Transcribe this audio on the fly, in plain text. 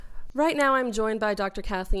Right now, I'm joined by Dr.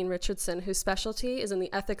 Kathleen Richardson, whose specialty is in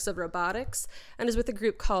the ethics of robotics and is with a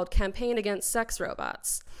group called Campaign Against Sex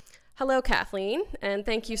Robots. Hello, Kathleen, and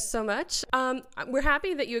thank you so much. We're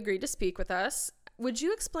happy that you agreed to speak with us. Would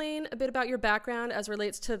you explain a bit about your background as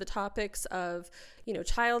relates to the topics of,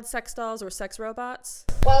 child sex dolls or sex robots?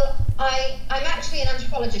 Well, I'm actually an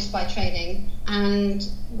anthropologist by training, and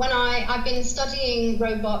when I've been studying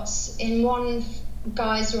robots in one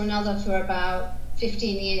guise or another for about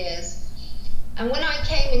 15 years. And when I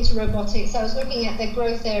came into robotics, I was looking at the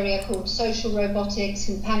growth area called social robotics,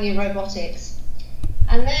 companion robotics.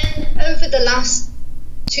 And then over the last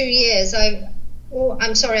 2 years,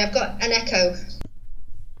 I'm sorry, I've got an echo.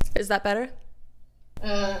 Is that better?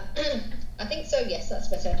 I think so, yes, that's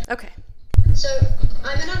better. Okay. So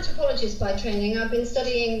I'm an anthropologist by training. I've been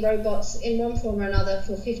studying robots in one form or another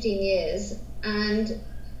for 15 years. And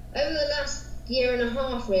over the last year and a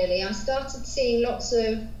half, really, I started seeing lots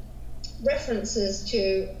of references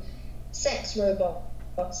to sex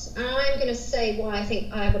robots. And I'm going to say why I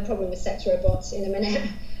think I have a problem with sex robots in a minute.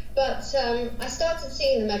 But I started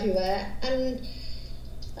seeing them everywhere. And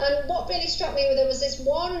what really struck me was there was this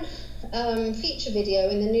one feature video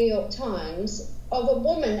in the New York Times of a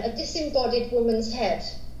woman, a disembodied woman's head.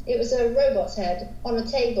 It was a robot's head on a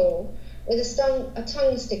table with a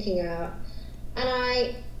tongue sticking out.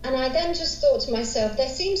 And I then just thought to myself, there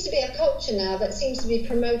seems to be a culture now that seems to be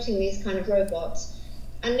promoting these kind of robots,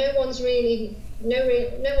 and no one's really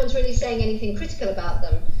saying anything critical about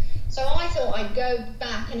them. So I thought I'd go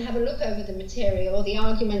back and have a look over the material, the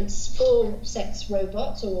arguments for sex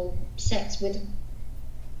robots or sex with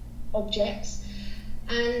objects,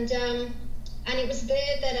 and it was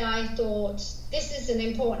there that I thought, this is an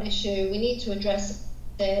important issue. We need to address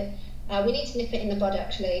it. We need to nip it in the bud,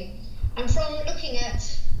 actually. And from looking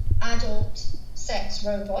at adult sex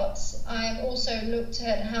robots, I have also looked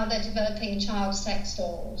at how they're developing child sex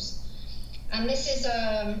dolls. And this is,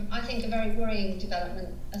 I think, a very worrying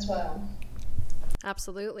development as well.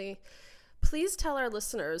 Absolutely. Please tell our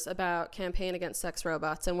listeners about Campaign Against Sex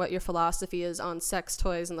Robots and what your philosophy is on sex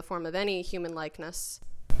toys in the form of any human likeness.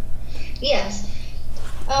 Yes.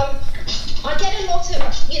 I get a lot of,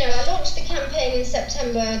 I launched the campaign in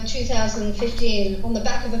September 2015 on the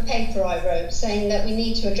back of a paper I wrote saying that we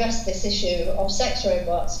need to address this issue of sex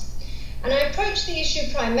robots. And I approached the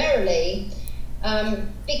issue primarily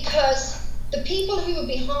because the people who were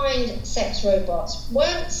behind sex robots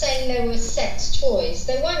weren't saying they were sex toys.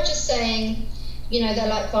 They weren't just saying, they're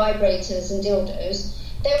like vibrators and dildos.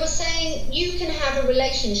 They were saying you can have a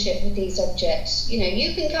relationship with these objects.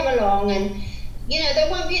 You can come along and there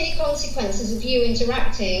won't be any consequences of you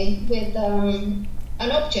interacting with an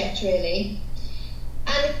object, really.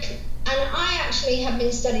 And I actually have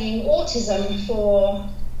been studying autism for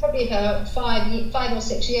probably about 5 or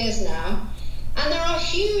 6 years now. And there are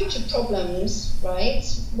huge problems, right,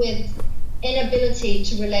 with inability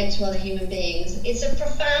to relate to other human beings. It's a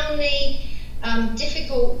profoundly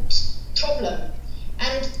difficult problem.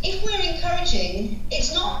 And if we're encouraging,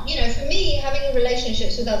 it's not, for me, having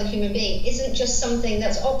relationships with other human beings isn't just something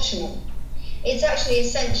that's optional. It's actually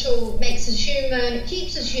essential, makes us human,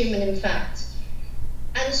 keeps us human, in fact.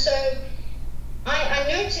 And so I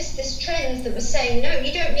noticed this trend that was saying, no,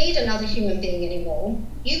 you don't need another human being anymore.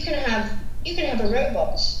 You can have a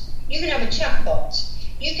robot, you can have a chatbot,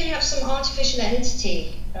 you can have some artificial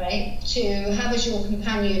entity, right, to have as your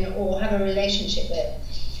companion or have a relationship with.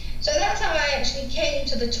 So that's how I actually came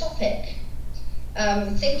to the topic,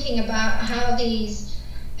 thinking about how this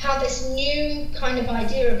new kind of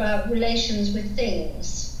idea about relations with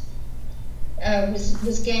things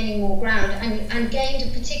was gaining more ground and gained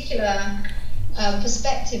a particular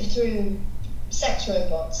perspective through sex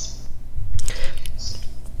robots.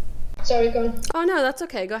 Sorry, go on. Oh, no, that's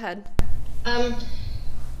okay. Go ahead. And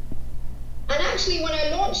actually, when I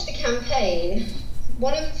launched the campaign,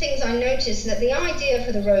 one of the things I noticed that the idea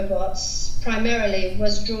for the robots primarily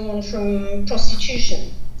was drawn from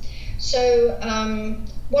prostitution. So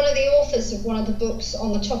one of the authors of one of the books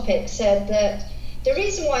on the topic said that the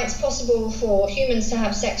reason why it's possible for humans to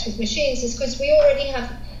have sex with machines is because we already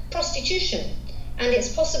have prostitution. And it's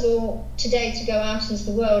possible today to go out into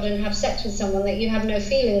the world and have sex with someone that you have no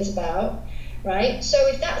feelings about, right? So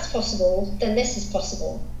if that's possible, then this is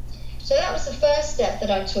possible. So that was the first step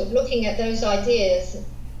that I took, looking at those ideas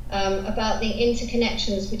about the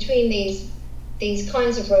interconnections between these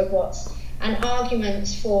kinds of robots and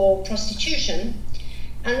arguments for prostitution.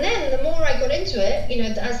 And then the more I got into it,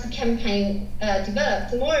 as the campaign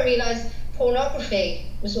developed, the more I realized pornography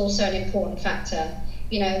was also an important factor.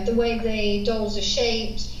 The way the dolls are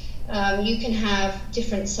shaped, you can have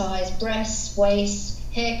different size breasts, waists,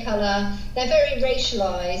 hair color. They're very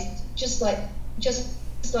racialized, just like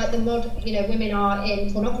the women are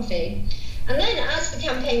in pornography. And then as the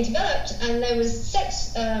campaign developed and there was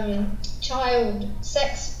child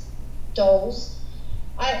sex dolls,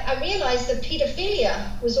 I realized that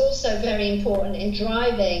pedophilia was also very important in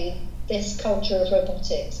driving this culture of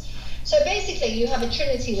robotics. So basically you have a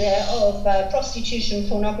trinity there of prostitution,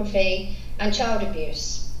 pornography, and child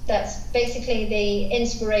abuse. That's basically the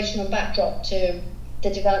inspirational backdrop to the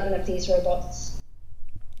development of these robots.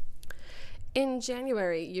 In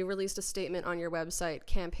January, you released a statement on your website,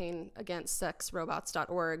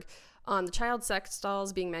 campaignagainstsexrobots.org, on the child sex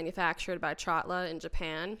dolls being manufactured by Chotla in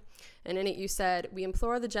Japan. And in it you said, "We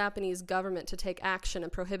implore the Japanese government to take action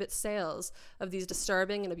and prohibit sales of these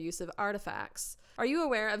disturbing and abusive artifacts." Are you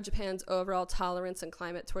aware of Japan's overall tolerance and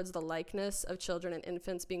climate towards the likeness of children and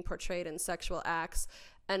infants being portrayed in sexual acts,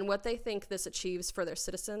 and what they think this achieves for their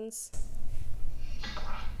citizens?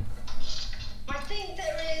 I think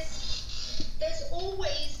there's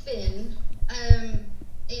always been,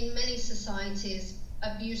 in many societies,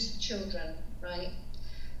 abuse of children, right?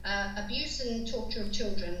 Abuse and torture of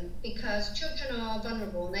children, because children are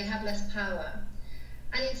vulnerable and they have less power.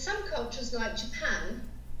 And in some cultures like Japan,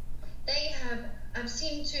 they have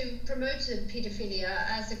seemed to promoted pedophilia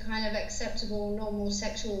as a kind of acceptable, normal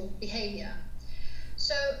sexual behavior.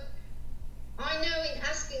 So I know in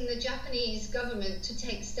asking the Japanese government to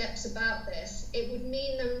take steps about this, it would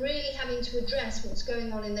mean them really having to address what's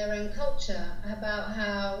going on in their own culture about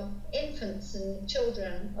how infants and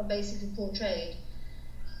children are basically portrayed.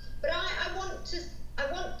 But I want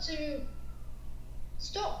to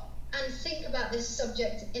stop and think about this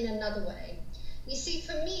subject in another way. You see,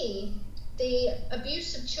 for me, the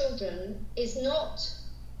abuse of children is not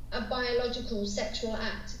a biological sexual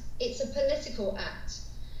act, it's a political act.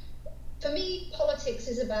 For me, politics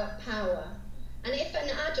is about power. And if an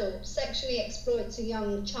adult sexually exploits a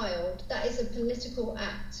young child, that is a political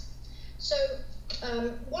act. So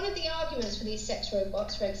one of the arguments for these sex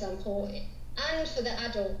robots, for example, and for the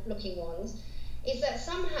adult-looking ones, is that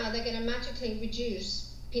somehow they're going to magically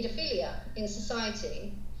reduce pedophilia in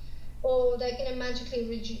society, or they're going to magically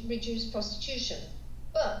reduce prostitution.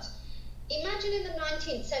 But imagine in the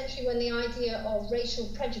 19th century when the idea of racial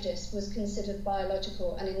prejudice was considered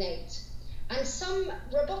biological and innate. And some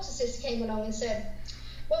roboticists came along and said,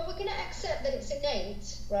 well, we're going to accept that it's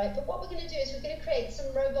innate, right? But what we're going to do is we're going to create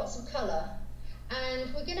some robots of colour.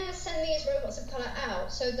 And we're going to send these robots of colour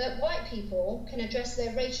out so that white people can address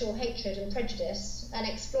their racial hatred and prejudice and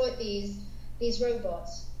exploit these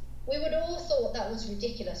robots. We would all thought that was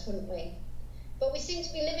ridiculous, wouldn't we? But we seem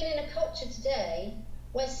to be living in a culture today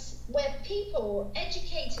where people,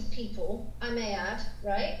 educated people, I may add,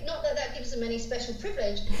 right? Not that that gives them any special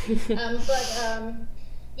privilege,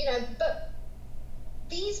 but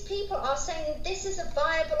these people are saying this is a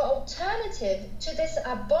viable alternative to this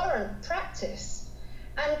abhorrent practice.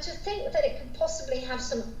 And to think that it could possibly have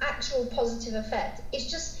some actual positive effect, it's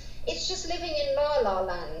just living in la-la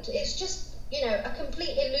land. It's just, a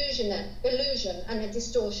complete illusion and a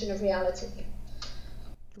distortion of reality.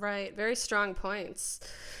 Right, very strong points.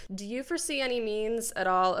 Do you foresee any means at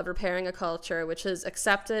all of repairing a culture which has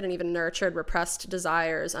accepted and even nurtured repressed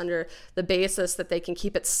desires under the basis that they can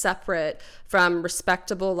keep it separate from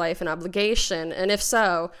respectable life and obligation? And if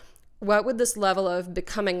so, what would this level of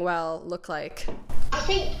becoming well look like? I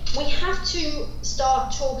think we have to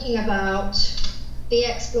start talking about the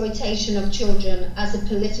exploitation of children as a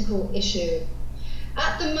political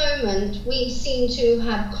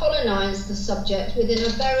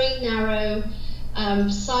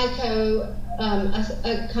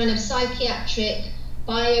kind of psychiatric,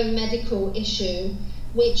 biomedical issue,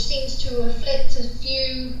 which seems to afflict a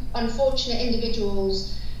few unfortunate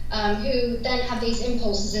individuals who then have these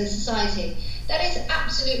impulses in society. That is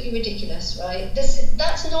absolutely ridiculous, right?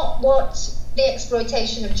 That's not what the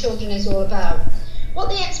exploitation of children is all about. What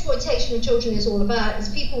the exploitation of children is all about is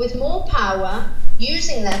people with more power,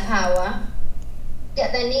 using their power,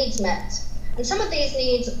 get their needs met. And some of these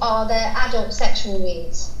needs are their adult sexual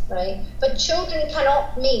needs, right? But children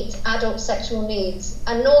cannot meet adult sexual needs,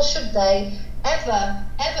 and nor should they ever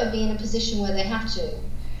be in a position where they have to.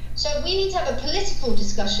 So we need to have a political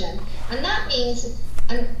discussion, and that means,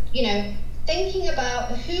 thinking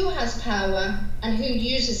about who has power and who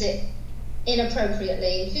uses it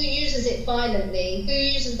inappropriately, who uses it violently, who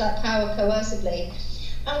uses that power coercively.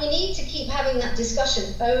 And we need to keep having that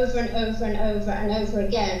discussion over and over and over and over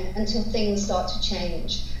again until things start to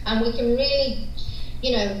change. And we can really,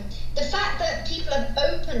 the fact that people have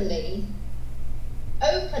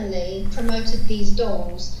openly promoted these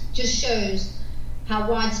dolls just shows how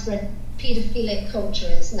widespread paedophilic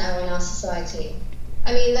culture is now in our society.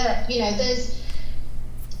 I mean,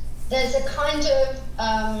 there's a kind of,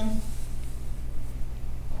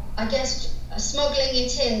 I guess, smuggling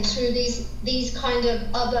it in through these kind of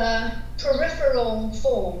other peripheral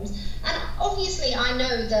forms. And obviously I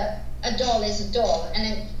know that a doll is a doll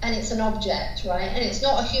and it's an object, right? And it's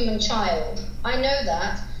not a human child. I know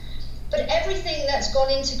that. But everything that's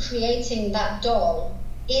gone into creating that doll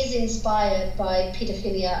is inspired by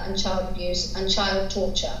pedophilia and child abuse and child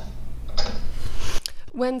torture.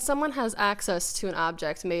 When someone has access to an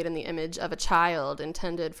object made in the image of a child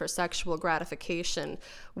intended for sexual gratification,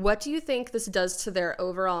 what do you think this does to their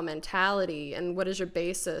overall mentality, and what is your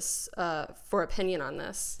basis for opinion on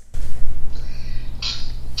this?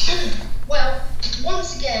 Well,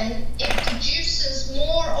 once again, it produces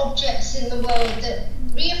more objects in the world that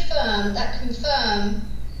reaffirm, that confirm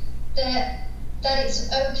that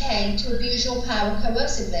it's okay to abuse your power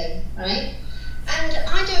coercively, right? And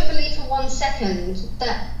I don't believe for 1 second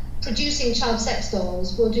that producing child sex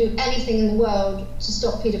dolls will do anything in the world to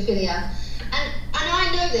stop paedophilia. And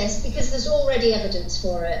I know this because there's already evidence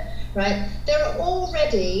for it, right? There's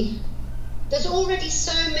already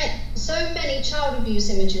so many child abuse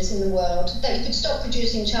images in the world that you could stop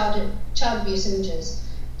producing child abuse images.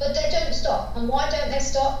 But they don't stop. And why don't they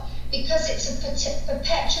stop? Because it's a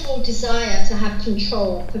perpetual desire to have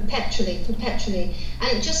control, perpetually.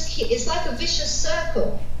 And it's like a vicious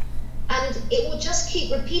circle. And it will just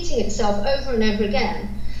keep repeating itself over and over again.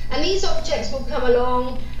 And these objects will come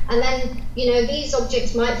along, and then, these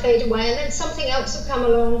objects might fade away, and then something else will come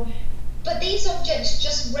along. But these objects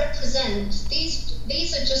just represent,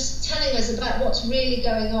 these are just telling us about what's really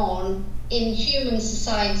going on in human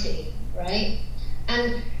society, right?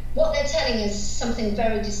 And what they're telling us something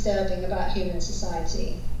very disturbing about human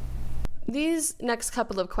society. These next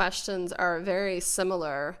couple of questions are very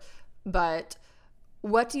similar, but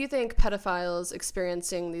what do you think pedophiles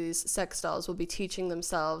experiencing these sex dolls will be teaching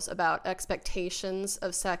themselves about expectations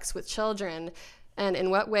of sex with children? And in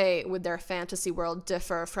what way would their fantasy world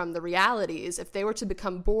differ from the realities if they were to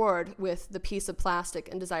become bored with the piece of plastic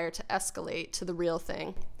and desire to escalate to the real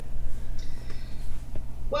thing?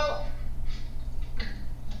 Well,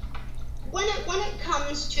 when it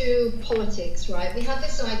comes to politics, right, we have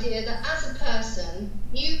this idea that as a person,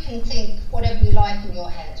 you can think whatever you like in your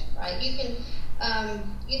head, right? You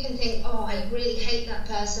can think, oh, I really hate that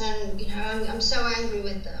person, I'm so angry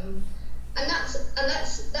with them, and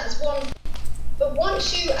that's one. But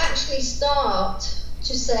once you actually start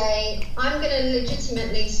to say, I'm going to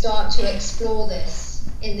legitimately start to explore this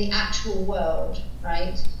in the actual world,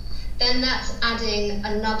 right? Then that's adding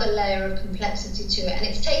another layer of complexity to it. And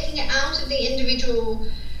it's taking it out of the individual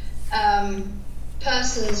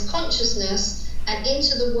person's consciousness and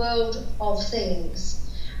into the world of things.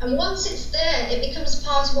 And once it's there, it becomes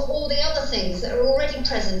part of all the other things that are already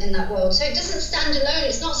present in that world. So it doesn't stand alone.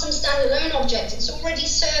 It's not some standalone object. It's already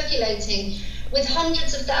circulating with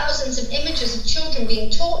hundreds of thousands of images of children being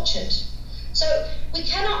tortured. So we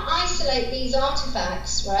cannot isolate these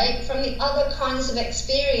artifacts, right, from the other kinds of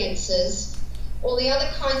experiences or the other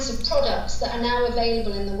kinds of products that are now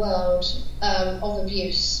available in the world of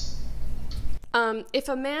abuse. If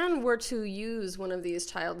a man were to use one of these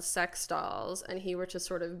child sex dolls and he were to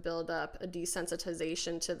sort of build up a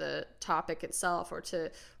desensitization to the topic itself, or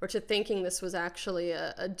to thinking this was actually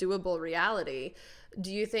a doable reality,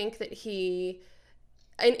 do you think that he,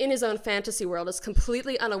 in his own fantasy world, is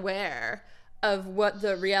completely unaware of what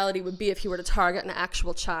the reality would be if he were to target an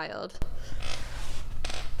actual child?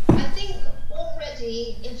 I think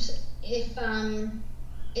already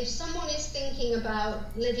if someone is thinking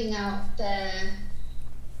about living out their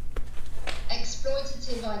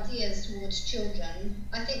exploitative ideas towards children,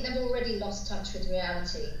 I think they've already lost touch with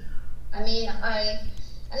reality. And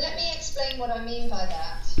let me explain what I mean by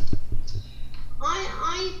that.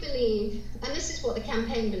 I believe, and this is what the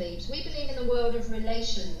campaign believes, we believe in the world of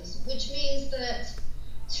relations, which means that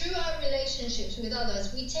through our relationships with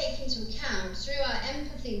others, we take into account, through our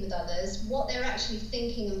empathy with others, what they're actually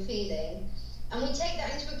thinking and feeling, and we take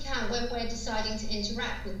that into account when we're deciding to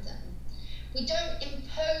interact with them. We don't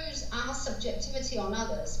impose our subjectivity on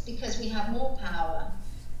others because we have more power.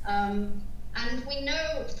 And we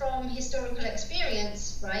know from historical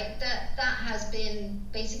experience, right, that has been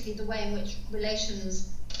basically the way in which relations,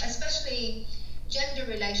 especially gender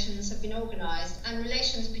relations, have been organized, and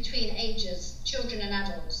relations between ages, children and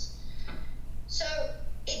adults. So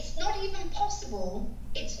it's not even possible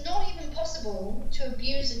to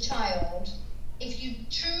abuse a child if you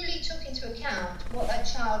truly took into account what that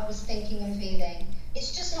child was thinking and feeling.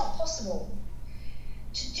 It's just not possible.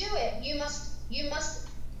 To do it, you must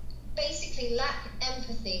basically lack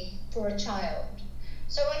empathy for a child.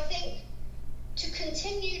 So I think to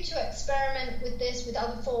continue to experiment with this, with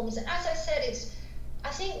other forms, and as I said, I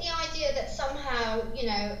think the idea that somehow,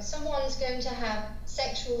 someone's going to have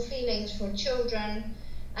sexual feelings for children,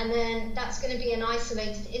 and then that's going to be an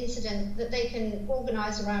isolated incident that they can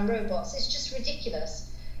organize around robots, is just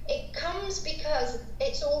ridiculous. It comes because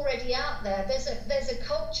it's already out there. There's a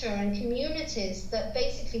culture and communities that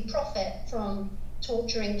basically profit from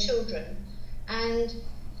torturing children, and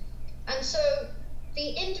so the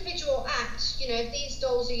individual act, if these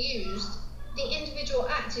dolls are used, the individual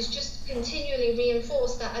act is just continually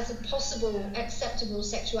reinforced that as a possible acceptable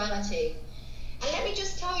sexuality. And let me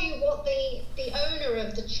just tell you what the owner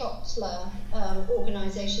of the Chotler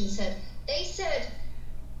organization said. They said,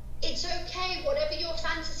 it's okay, whatever your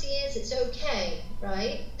fantasy is, it's okay,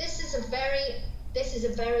 right? This is a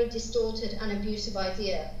very distorted and abusive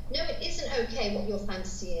idea. No, it isn't okay what your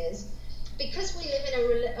fantasy is. Because we live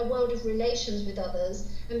in a world of relations with others,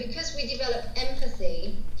 and because we develop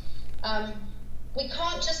empathy, we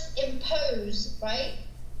can't just impose, right,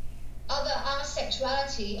 our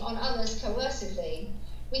sexuality on others coercively.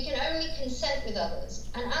 We can only consent with others.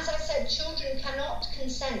 And as I said, children cannot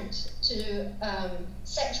consent to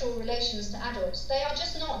sexual relations to adults. They are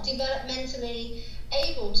just not developmentally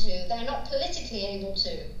able to. They're not politically able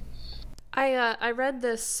to. I read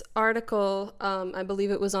this article, I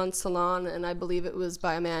believe it was on Salon, and I believe it was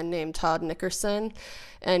by a man named Todd Nickerson,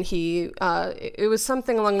 and it was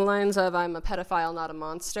something along the lines of, I'm a pedophile, not a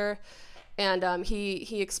monster, and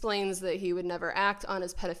he explains that he would never act on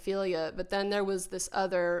his pedophilia, but then there was this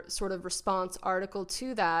other sort of response article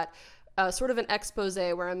to that, sort of an expose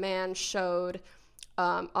where a man showed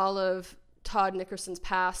all of Todd Nickerson's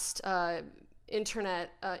past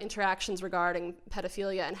internet interactions regarding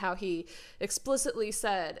pedophilia, and how he explicitly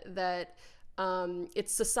said that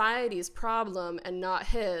it's society's problem and not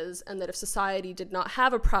his, and that if society did not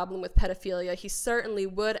have a problem with pedophilia, he certainly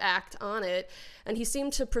would act on it. And he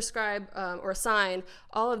seemed to prescribe or assign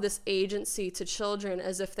all of this agency to children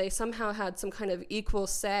as if they somehow had some kind of equal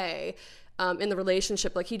say in the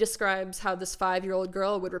relationship. Like, he describes how this 5-year-old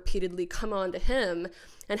girl would repeatedly come on to him,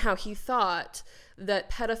 and how he thought that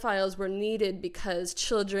pedophiles were needed because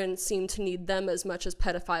children seem to need them as much as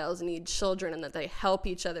pedophiles need children, and that they help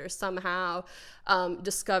each other somehow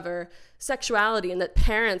discover sexuality, and that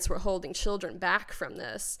parents were holding children back from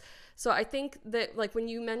this. So I think that, like, when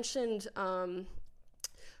you mentioned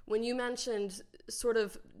sort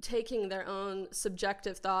of taking their own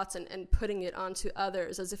subjective thoughts and putting it onto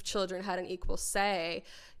others as if children had an equal say,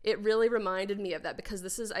 it really reminded me of that, because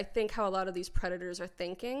this is, I think, how a lot of these predators are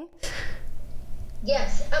thinking.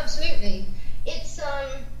 Yes, absolutely. It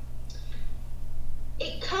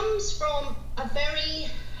comes from a very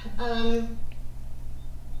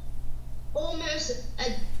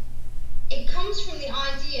it comes from the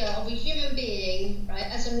idea of a human being, right,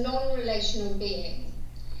 as a non-relational being,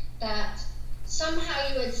 that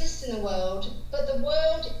somehow you exist in the world, but the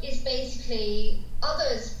world is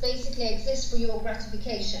others basically exist for your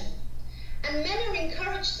gratification. And men are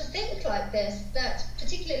encouraged to think like this, that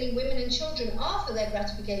particularly women and children are for their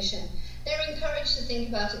gratification. They're encouraged to think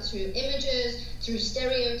about it through images, through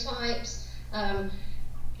stereotypes.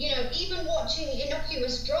 Even watching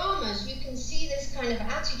innocuous dramas, you can see this kind of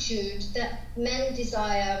attitude that men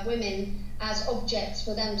desire women as objects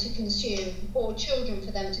for them to consume, or children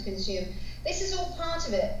for them to consume. This is all part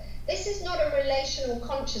of it. This is not a relational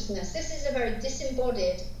consciousness. This is a very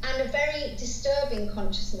disembodied and a very disturbing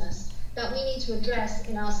consciousness that we need to address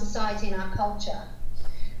in our society and our culture.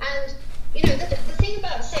 And the thing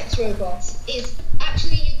about sex robots is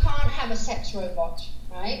actually you can't have a sex robot,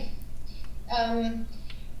 right?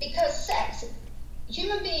 Because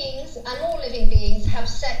human beings and all living beings have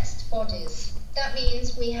sexed bodies. That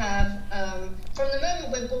means we have, from the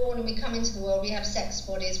moment we're born and we come into the world, we have sexed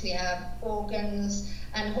bodies, we have organs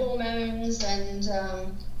and hormones and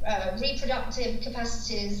reproductive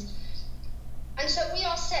capacities. And so we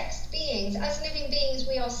are sexed beings. As living beings,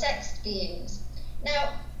 we are sexed beings.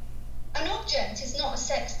 Now, an object is not a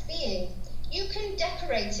sexed being. You can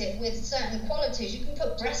decorate it with certain qualities. You can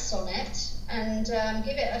put breasts on it and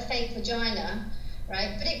give it a fake vagina,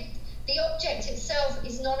 right? But the object itself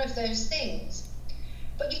is none of those things.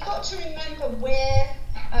 But you've got to remember where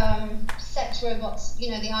sex robots, the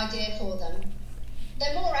idea for them.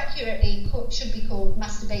 They're more accurately should be called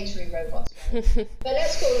masturbatory robots. But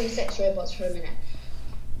let's call them sex robots for a minute.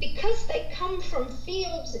 Because they come from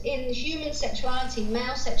fields in human sexuality,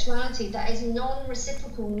 male sexuality, that is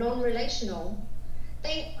non-reciprocal, non-relational,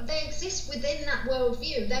 they exist within that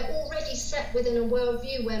worldview. They're already set within a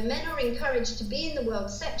worldview where men are encouraged to be in the world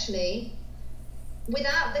sexually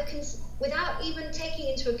without even taking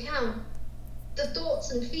into account the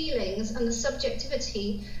thoughts and feelings and the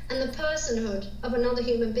subjectivity and the personhood of another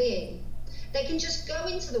human being. They can just go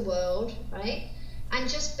into the world, right, and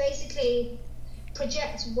just basically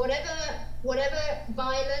project whatever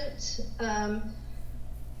violent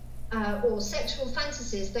or sexual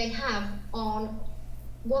fantasies they have on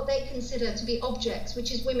what they consider to be objects,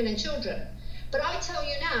 which is women and children. But I tell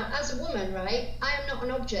you now, as a woman, right, I am not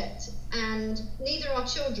an object, and neither are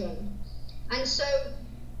children. And so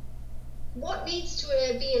what needs to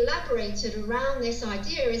be elaborated around this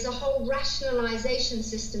idea is a whole rationalization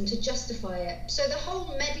system to justify it. So the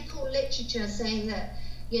whole medical literature saying that,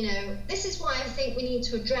 this is why I think we need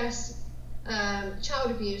to address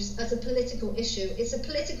child abuse as a political issue. It's a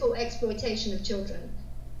political exploitation of children.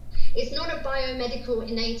 It's not a biomedical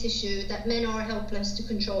innate issue that men are helpless to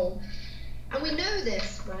control. And we know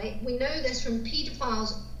this, right? We know this from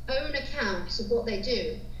paedophiles' own accounts of what they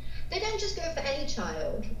do. They don't just go for any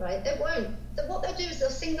child, right? They won't. What they'll do is they'll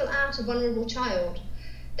single out a vulnerable child.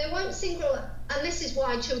 They won't single, and this is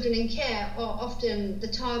why children in care are often the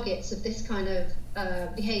targets of this kind of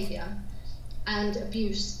behaviour and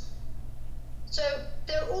abuse. So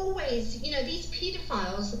they're always, these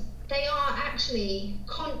paedophiles, they are actually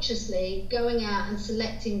consciously going out and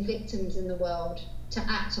selecting victims in the world to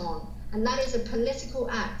act on. And that is a political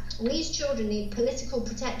act. And these children need political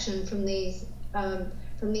protection from these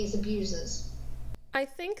abusers. I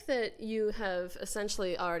think that you have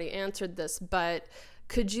essentially already answered this, but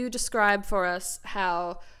could you describe for us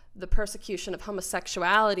how the persecution of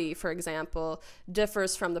homosexuality, for example,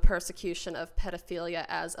 differs from the persecution of pedophilia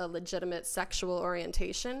as a legitimate sexual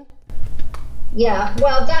orientation? Yeah,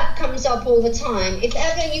 well, that comes up all the time. If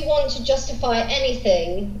ever you want to justify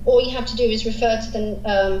anything, all you have to do is refer to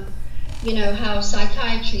the, how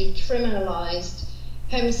psychiatry criminalized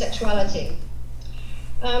homosexuality.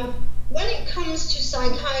 When it comes to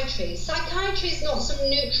psychiatry is not some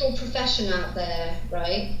neutral profession out there,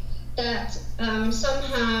 right, that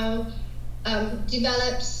somehow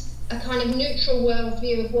develops a kind of neutral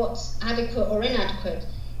worldview of what's adequate or inadequate.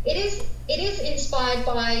 It is inspired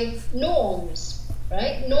by norms,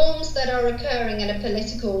 right? Norms that are occurring at a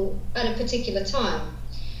particular time.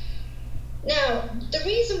 Now, the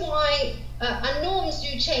reason why, and norms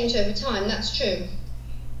do change over time, that's true.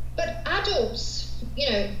 But adults,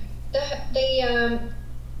 the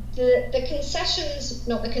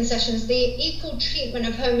equal treatment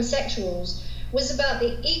of homosexuals was about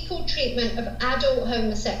the equal treatment of adult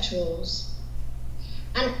homosexuals.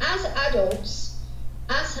 And as adults,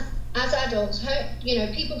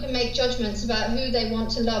 people can make judgments about who they want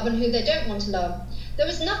to love and who they don't want to love. There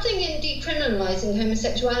was nothing in decriminalizing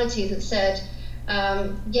homosexuality that said,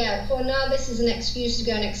 for now this is an excuse to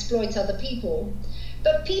go and exploit other people.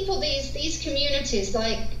 But people, these communities,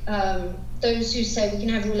 like those who say we can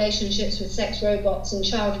have relationships with sex robots and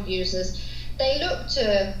child abusers, they look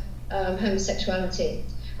to homosexuality.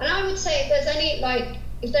 And I would say if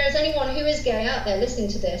there's anyone who is gay out there listening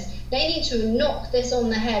to this, they need to knock this on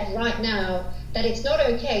the head right now, that it's not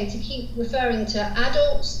okay to keep referring to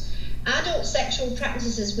adult sexual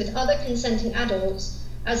practices with other consenting adults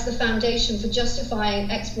as the foundation for justifying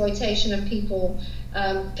exploitation of people,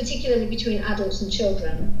 particularly between adults and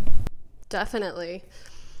children. Definitely.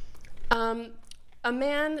 A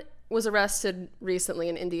man was arrested recently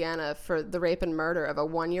in Indiana for the rape and murder of a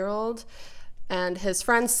 1-year-old, and his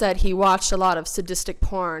friends said he watched a lot of sadistic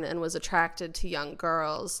porn and was attracted to young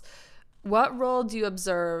girls. What role do you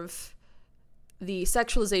observe the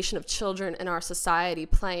sexualization of children in our society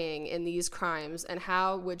playing in these crimes, and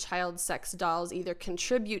how would child sex dolls either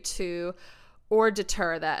contribute to or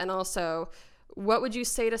deter that? And also, what would you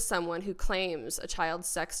say to someone who claims a child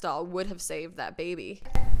sex doll would have saved that baby?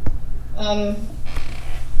 Right,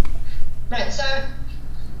 so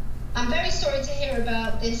I'm very sorry to hear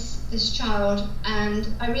about this child, and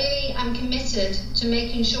I really am committed to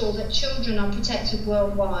making sure that children are protected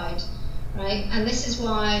worldwide, right? And this is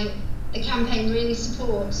why the campaign really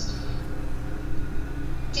supports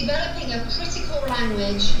developing a critical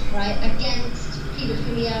language, right, against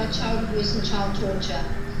paedophilia, child abuse and child torture.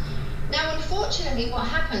 Now, unfortunately, what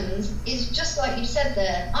happens is, just like you said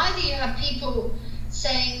there, either you have people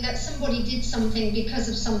saying that somebody did something because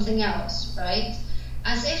of something else, right?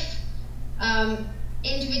 As if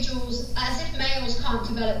males can't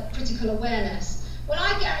develop critical awareness. Well,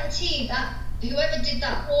 I guarantee that whoever did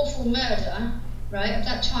that awful murder, right, of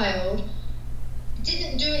that child,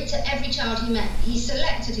 didn't do it to every child he met. He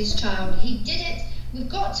selected his child. He did it We've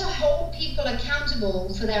got to hold people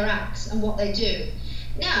accountable for their acts and what they do.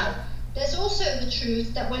 Now, there's also the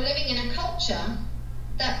truth that we're living in a culture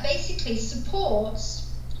that basically supports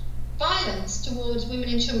violence towards women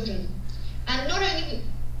and children. And not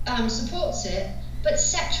only supports it, but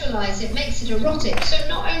sexualizes it, makes it erotic. So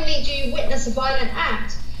not only do you witness a violent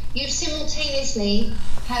act, you simultaneously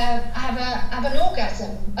have an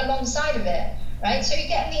orgasm alongside of it, right? So you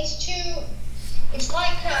get these two, it's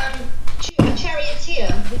like a charioteer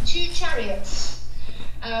with two chariots.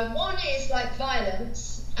 One is like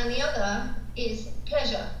violence, and the other is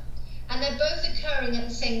pleasure. And they're both occurring at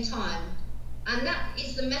the same time. And that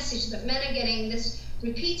is the message that men are getting, this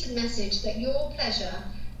repeated message that your pleasure,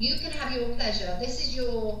 you can have your pleasure. This is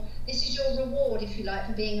your reward, if you like,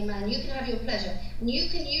 for being a man. You can have your pleasure, and you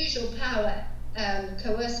can use your power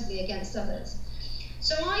coercively against others.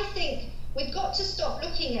 So I think we've got to stop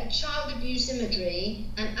looking at child abuse imagery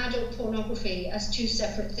and adult pornography as two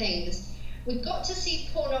separate things. We've got to see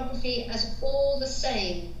pornography as all the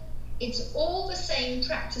same. It's all the same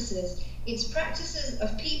practices. It's practices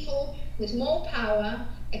of people with more power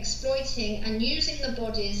exploiting and using the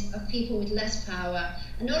bodies of people with less power,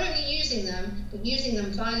 and not only using them, but using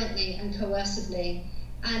them violently and coercively.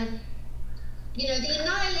 And you know, the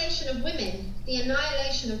annihilation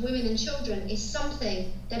of women and children is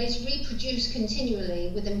something that is reproduced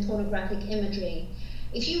continually within pornographic imagery.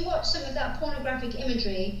 If you watch some of that pornographic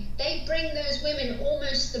imagery, they bring those women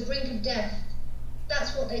almost to the brink of death.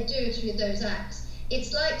 That's what they do through those acts.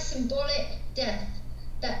 It's like symbolic death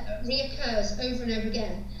that reoccurs over and over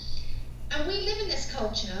again. And we live in this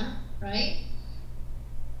culture, right?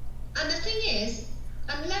 And the thing is,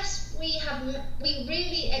 unless we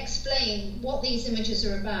really explain what these images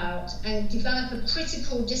are about and develop a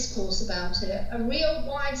critical discourse about it, a real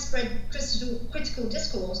widespread critical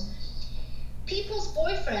discourse, people's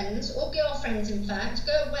boyfriends or girlfriends, in fact,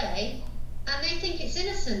 go away and they think it's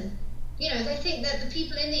innocent. You know, they think that the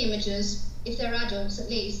people in the images, if they're adults at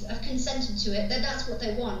least, have consented to it, that that's what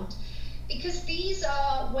they want. Because these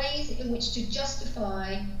are ways in which to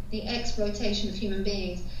justify the exploitation of human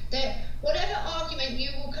beings. That whatever argument you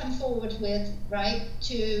will come forward with, right,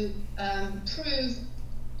 to prove,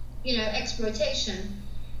 you know, exploitation,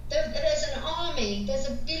 there's an army, there's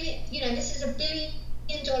a billion, you know, this is a $1 billion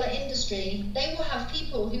industry. They will have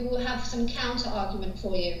people who will have some counter argument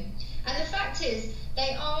for you. And the fact is,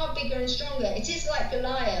 they are bigger and stronger. It is like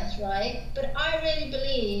Goliath, right? But I really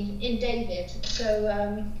believe in David. So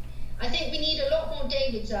I think we need a lot more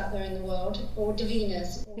Davids out there in the world, or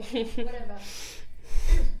Davinas, or whatever.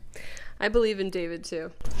 I believe in David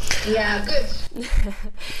too. Yeah,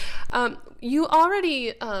 good. You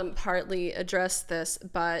already partly addressed this,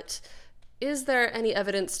 but is there any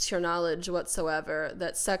evidence to your knowledge whatsoever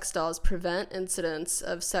that sex dolls prevent incidents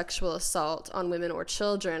of sexual assault on women or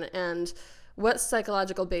children? And what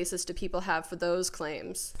psychological basis do people have for those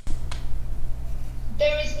claims?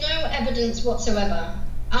 There is no evidence whatsoever.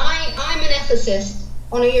 I'm an ethicist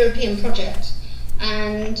on a European project,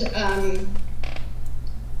 and on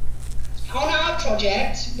our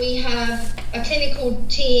project we have a clinical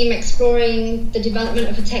team exploring the development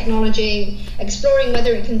of a technology, exploring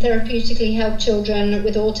whether it can therapeutically help children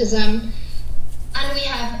with autism, and we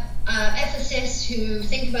have ethicists who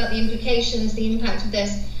think about the implications, the impact of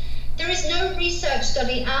this. There is no research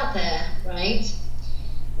study out there, right?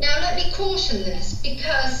 Now let me caution this,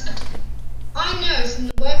 because I know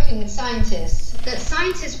from working with scientists that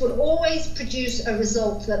scientists will always produce a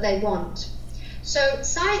result that they want. So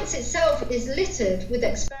science itself is littered with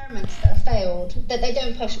experiments that have failed, that they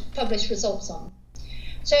don't publish results on.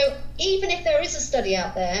 So even if there is a study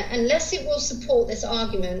out there, unless it will support this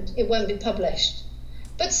argument, it won't be published.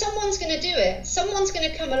 But someone's going to do it. Someone's going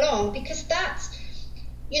to come along, because that's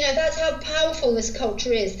how powerful this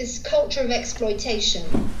culture is, this culture of exploitation.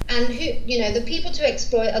 And the people to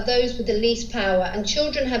exploit are those with the least power, and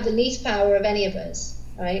children have the least power of any of us,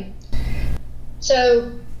 right?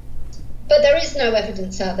 So, but there is no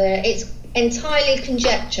evidence out there. It's entirely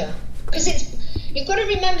conjecture, because you've got to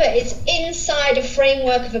remember, it's inside a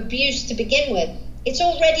framework of abuse to begin with. It's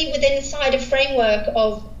already inside a framework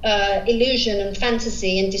of illusion and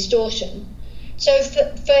fantasy and distortion. So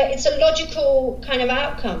it's a logical kind of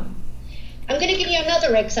outcome. I'm going to give you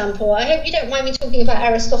another example. I hope you don't mind me talking about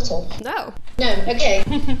Aristotle. No. No, okay.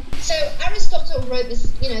 So Aristotle wrote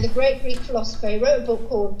this, the great Greek philosopher. He wrote a book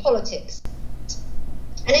called Politics.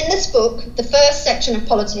 And in this book, the first section of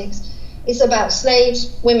Politics is about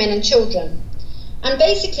slaves, women and children. And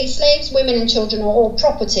basically, slaves, women and children are all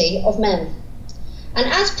property of men.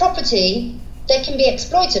 And as property, they can be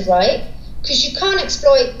exploited, right? Because you can't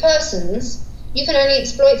exploit persons. You can only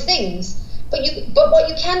exploit things. But what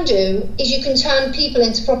you can do is you can turn people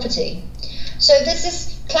into property. So there's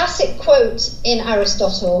this classic quote in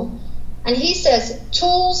Aristotle, and he says,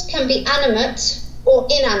 tools can be animate or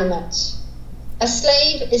inanimate. A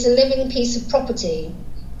slave is a living piece of property.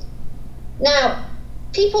 Now,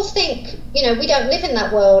 people think, we don't live in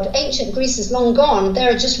that world. Ancient Greece is long gone.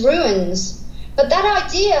 There are just ruins. But that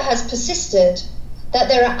idea has persisted, that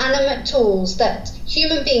there are animate tools, that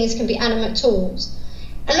human beings can be animate tools.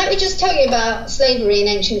 And let me just tell you about slavery in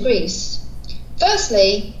ancient Greece.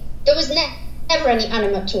 Firstly, there was never any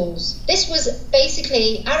animate tools. This was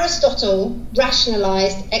basically Aristotle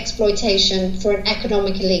rationalized exploitation for an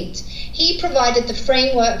economic elite. He provided the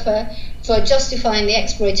framework for justifying the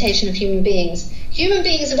exploitation of human beings. Human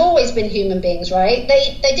beings have always been human beings, right?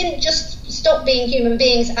 They didn't just stop being human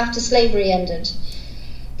beings after slavery ended.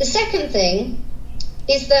 The second thing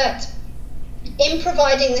is that in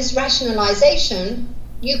providing this rationalization,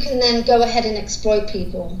 you can then go ahead and exploit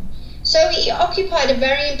people. So he occupied a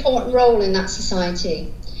very important role in that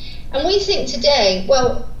society. And we think today,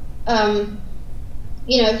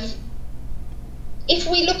 if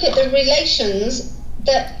we look at the relations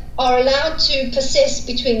that are allowed to persist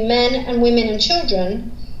between men and women and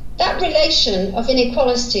children, that relation of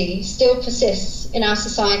inequality still persists in our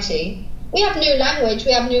society. We have new language,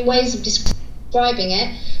 we have new ways of describing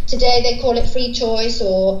it. Today they call it free choice,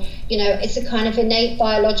 or, it's a kind of innate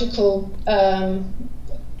biological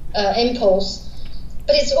impulse.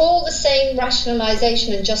 But it's all the same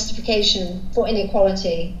rationalization and justification for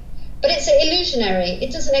inequality. But it's illusionary,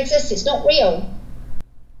 it doesn't exist, it's not real.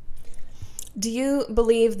 Do you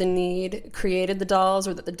believe the need created the dolls,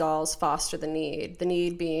 or that the dolls foster the need? The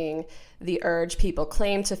need being the urge people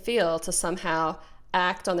claim to feel to somehow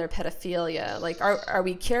act on their pedophilia. Like, are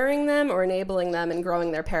we curing them or enabling them and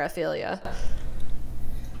growing their paraphilia?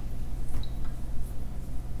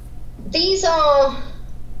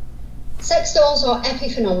 Sex dolls are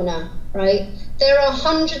epiphenomena, right? There are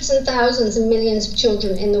hundreds and thousands and millions of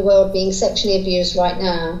children in the world being sexually abused right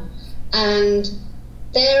now, and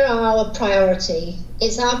they're our priority.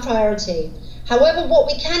 It's our priority. However, what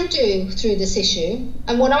we can do through this issue,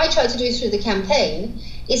 and what I try to do through the campaign,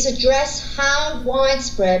 is address how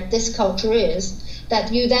widespread this culture is,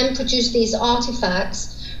 that you then produce these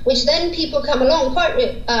artifacts, which then people come along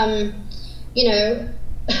quite,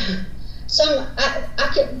 some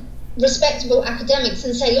respectable academics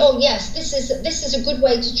and say, oh yes, this is a good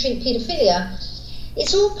way to treat paedophilia.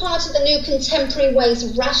 It's all part of the new contemporary ways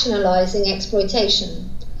of rationalizing exploitation.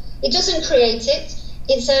 It doesn't create it.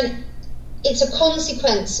 It's a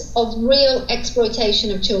consequence of real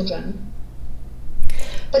exploitation of children.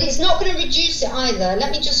 But it's not going to reduce it either.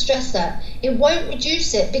 Let me just stress that. It won't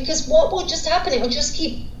reduce it, because what will just happen, it will just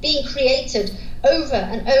keep being created over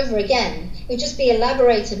and over again. It will just be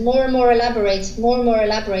elaborated, more and more elaborated, more and more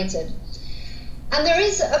elaborated. And there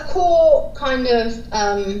is a core kind of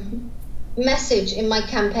message in my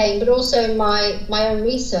campaign, but also in my own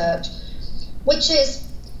research, which is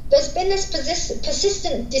there's been this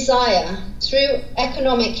persistent desire through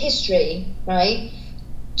economic history, right,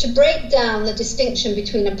 to break down the distinction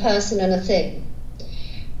between a person and a thing.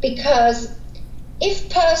 Because if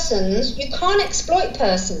persons, you can't exploit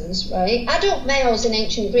persons, right? Adult males in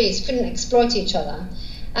ancient Greece couldn't exploit each other.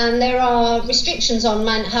 And there are restrictions on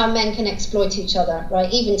how men can exploit each other,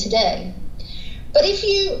 right, even today. But if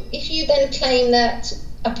you then claim that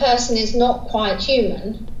a person is not quite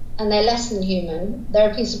human, and they're less than human,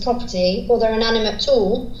 they're a piece of property, or they're an animate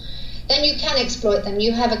tool, then you can exploit them.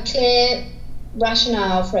 You have a clear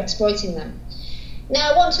rationale for exploiting them.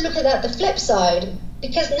 Now I want to look at that the flip side,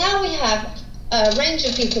 because now we have a range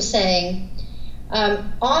of people saying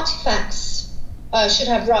artifacts should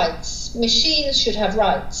have rights, machines should have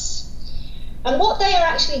rights. And what they are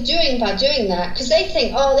actually doing by doing that, because they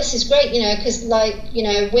think, oh, this is great, because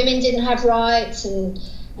women didn't have rights, and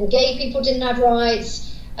gay people didn't have rights,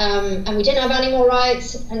 and we didn't have animal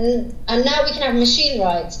rights, and now we can have machine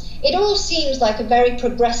rights. It all seems like a very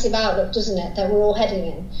progressive outlook, doesn't it, that we're all heading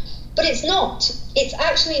in? But it's not. It's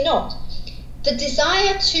actually not. The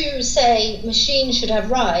desire to say machines should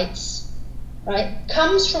have rights, right,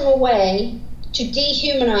 comes from a way to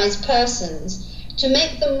dehumanize persons, to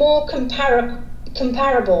make them more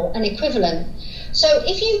comparable and equivalent. So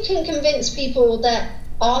if you can convince people that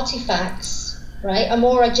artifacts, right, are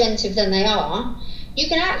more agentive than they are, you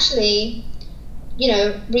can actually,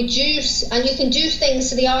 reduce, and you can do things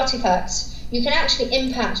to the artifacts. You can actually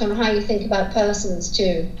impact on how you think about persons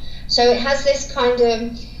too. So it has this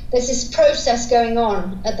there's this process going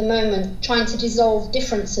on at the moment, trying to dissolve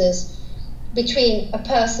differences between a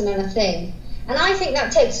person and a thing. And I think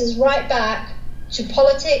that takes us right back to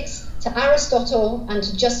politics, to Aristotle and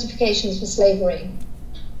to justifications for slavery.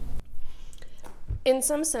 In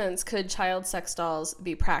some sense, could child sex dolls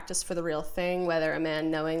be practiced for the real thing, whether a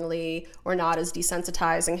man knowingly or not is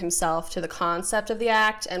desensitizing himself to the concept of the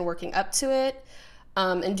act and working up to it?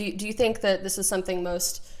 And do you think that this is something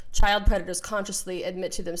most child predators consciously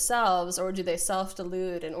admit to themselves, or do they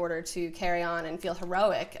self-delude in order to carry on and feel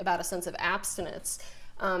heroic about a sense of abstinence?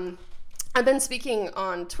 I've been speaking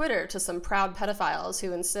on Twitter to some proud pedophiles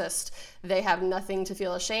who insist they have nothing to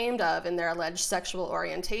feel ashamed of in their alleged sexual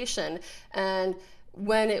orientation. And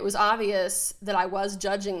when it was obvious that I was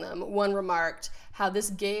judging them, one remarked how this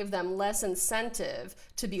gave them less incentive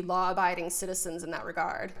to be law-abiding citizens in that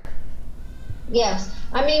regard. Yes,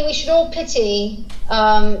 I mean, we should all pity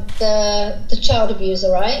the child abuser,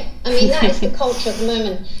 right? I mean, that is the culture at the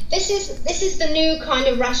moment. This is the new kind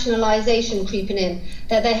of rationalization creeping in,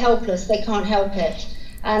 that they're helpless, they can't help it,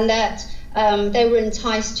 and that they were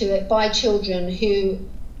enticed to it by children who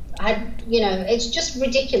had, it's just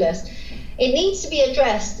ridiculous. It needs to be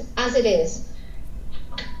addressed as it is.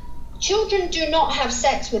 Children do not have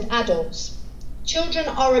sex with adults. Children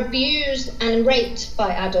are abused and raped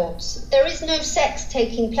by adults. There is no sex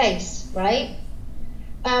taking place, right?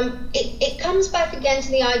 It comes back again to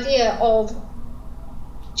the idea of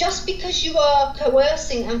just because you are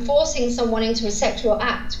coercing and forcing someone into a sexual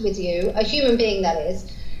act with you, a human being that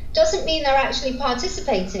is, doesn't mean they're actually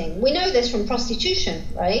participating. We know this from prostitution,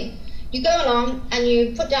 right? You go along and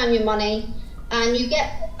you put down your money and you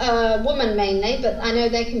get a woman mainly, but I know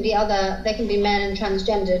there can be men and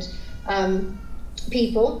transgendered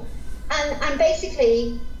people, and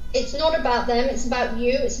basically it's not about them, it's about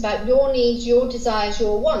you, it's about your needs, your desires,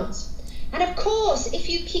 your wants. And of course, if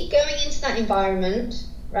you keep going into that environment,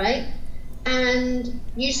 right, and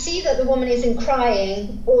you see that the woman isn't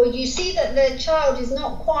crying, or you see that the child is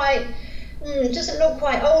not quite, doesn't look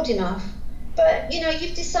quite old enough, but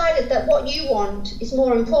you've decided that what you want is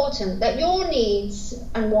more important, that your needs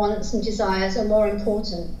and wants and desires are more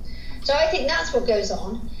important. So I think that's what goes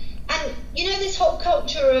on. And this whole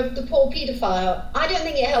culture of the poor paedophile, I don't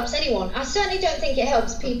think it helps anyone. I certainly don't think it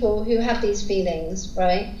helps people who have these feelings,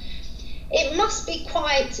 right? It must be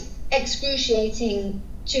quite excruciating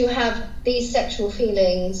to have these sexual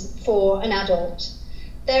feelings for an adult.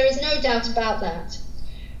 There is no doubt about that.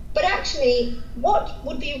 But actually, what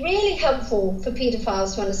would be really helpful for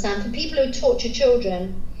paedophiles to understand, for people who torture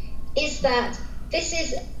children, is that this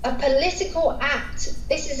is a political act.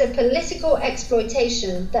 This is a political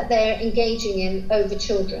exploitation that they're engaging in over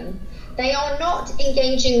children. They are not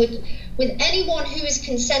engaging with anyone who is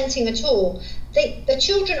consenting at all. The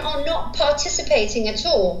children are not participating at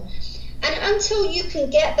all. And until you can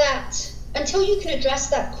address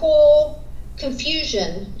that core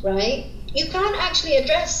confusion, right, you can't actually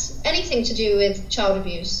address anything to do with child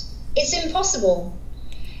abuse. It's impossible.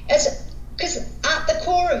 Because at the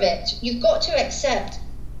core of it, you've got to accept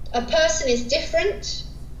a person is different,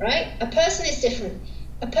 right? A person is different.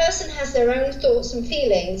 A person has their own thoughts and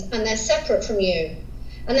feelings, and they're separate from you.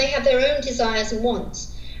 And they have their own desires and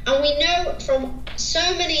wants. And we know from so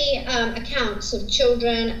many accounts of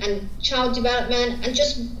children and child development, and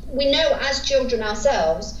we know as children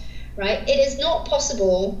ourselves, right? It is not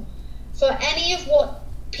possible for any of what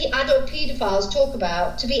adult paedophiles talk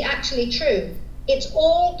about to be actually true. It's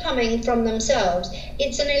all coming from themselves.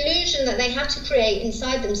 It's an illusion that they have to create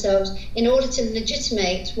inside themselves in order to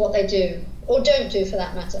legitimate what they do, or don't do for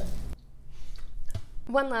that matter.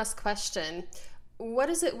 One last question. What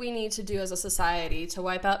is it we need to do as a society to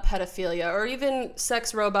wipe out pedophilia or even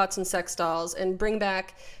sex robots and sex dolls and bring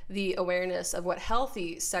back the awareness of what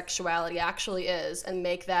healthy sexuality actually is and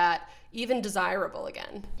make that even desirable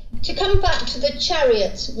again? To come back to the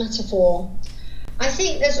chariot metaphor, I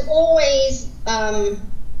think there's always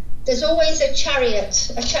a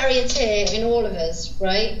charioteer in all of us,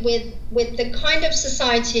 right? With the kind of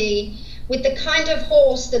society, with the kind of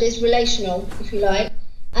horse that is relational, if you like,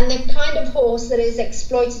 and the kind of horse that is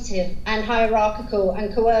exploitative and hierarchical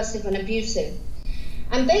and coercive and abusive.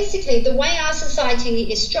 And basically, the way our society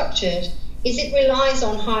is structured is it relies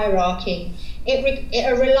on hierarchy.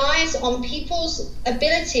 It relies on people's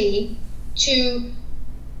ability to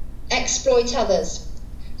exploit others.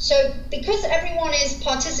 So because everyone is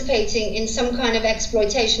participating in some kind of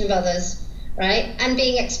exploitation of others, right, and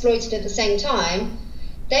being exploited at the same time,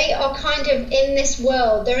 they are kind of in this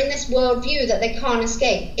world, they're in this worldview that they can't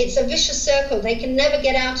escape. It's a vicious circle. They can never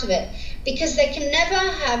get out of it because they can never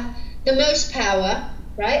have the most power,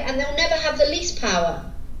 right, and they'll never have the least power.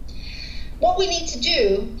 What we need to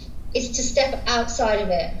do is to step outside of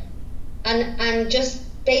it and just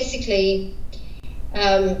basically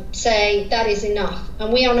say that is enough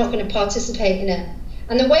and we are not going to participate in it.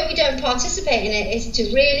 And the way we don't participate in it is to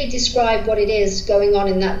really describe what it is going on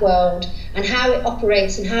in that world and how it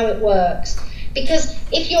operates and how it works. Because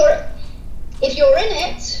if you're in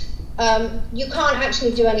it, you can't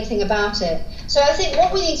actually do anything about it. So I think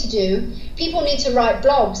what we need to do, people need to write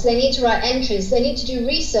blogs, they need to write entries, they need to do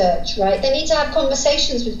research, right? They need to have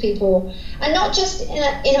conversations with people, and not just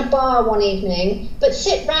in a bar one evening, but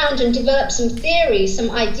sit round and develop some theories,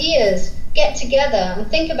 some ideas, get together and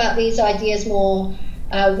think about these ideas more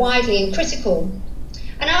widely and critical.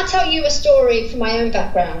 And I'll tell you a story from my own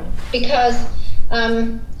background, because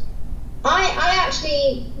I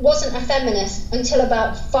actually wasn't a feminist until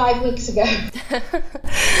about 5 weeks ago.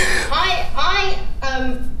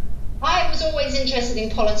 I was always interested in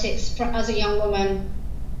politics as a young woman,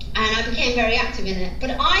 and I became very active in it.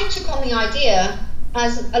 But I took on the idea,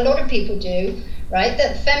 as a lot of people do, right,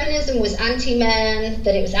 that feminism was anti-men,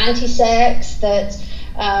 that it was anti-sex, that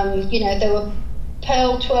there were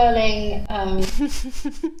pearl-twirling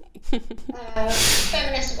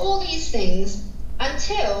feminists, all these things,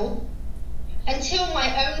 until my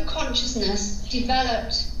own consciousness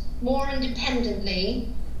developed more independently,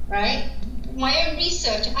 right? My own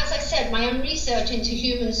research, as I said, my own research into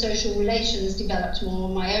human social relations developed more,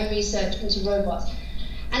 my own research into robots.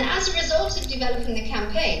 And as a result of developing the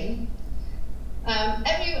campaign,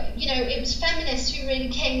 it was feminists who really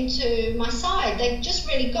came to my side. They just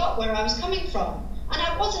really got where I was coming from. And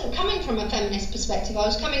I wasn't coming from a feminist perspective. I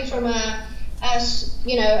was coming from an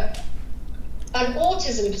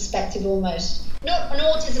autism perspective almost. Not an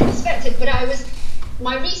autism perspective, but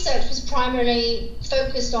my research was primarily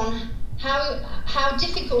focused on how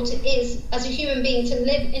difficult it is as a human being to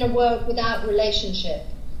live in a world without relationship.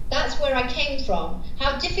 That's where I came from.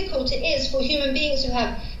 How difficult it is for human beings who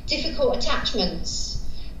have difficult attachments.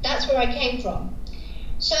 That's where I came from.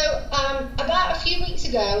 So about a few weeks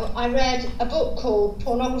ago, I read a book called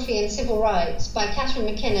Pornography and Civil Rights by Catherine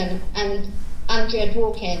McKinnon and Andrea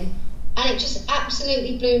Dworkin, and it just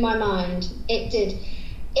absolutely blew my mind. It did.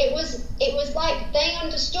 It was like they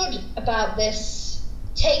understood about this,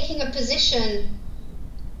 taking a position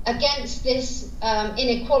against this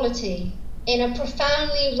inequality in a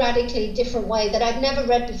profoundly, radically different way that I'd never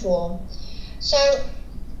read before. So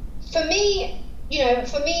for me,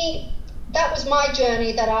 that was my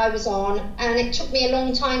journey that I was on, and it took me a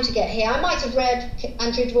long time to get here. I might have read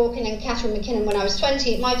Andrea Dworkin and Catherine McKinnon when I was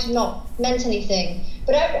 20. It might have not meant anything.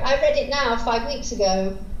 But I read it now 5 weeks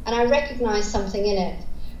ago, and I recognized something in it.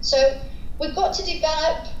 So we've got to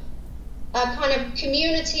develop a kind of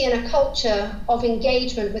community and a culture of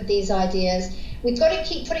engagement with these ideas. We've got to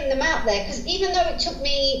keep putting them out there, because even though it took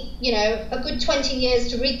me, a good 20 years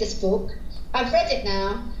to read this book, I've read it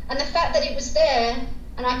now, and the fact that it was there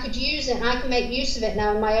and I could use it and I can make use of it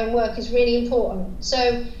now in my own work is really important.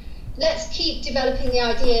 So let's keep developing the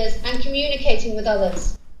ideas and communicating with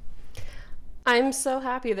others. I'm so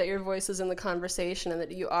happy that your voice is in the conversation and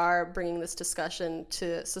that you are bringing this discussion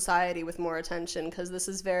to society with more attention, because this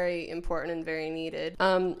is very important and very needed.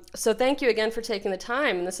 So thank you again for taking the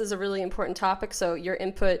time. And this is a really important topic, so your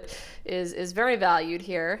input is very valued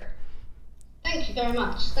here. Thank you very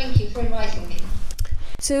much. Thank you for inviting me.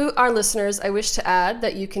 To our listeners, I wish to add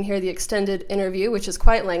that you can hear the extended interview, which is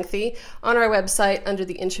quite lengthy, on our website under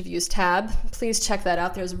the Interviews tab. Please check that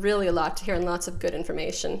out. There's really a lot to hear and lots of good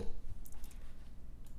information.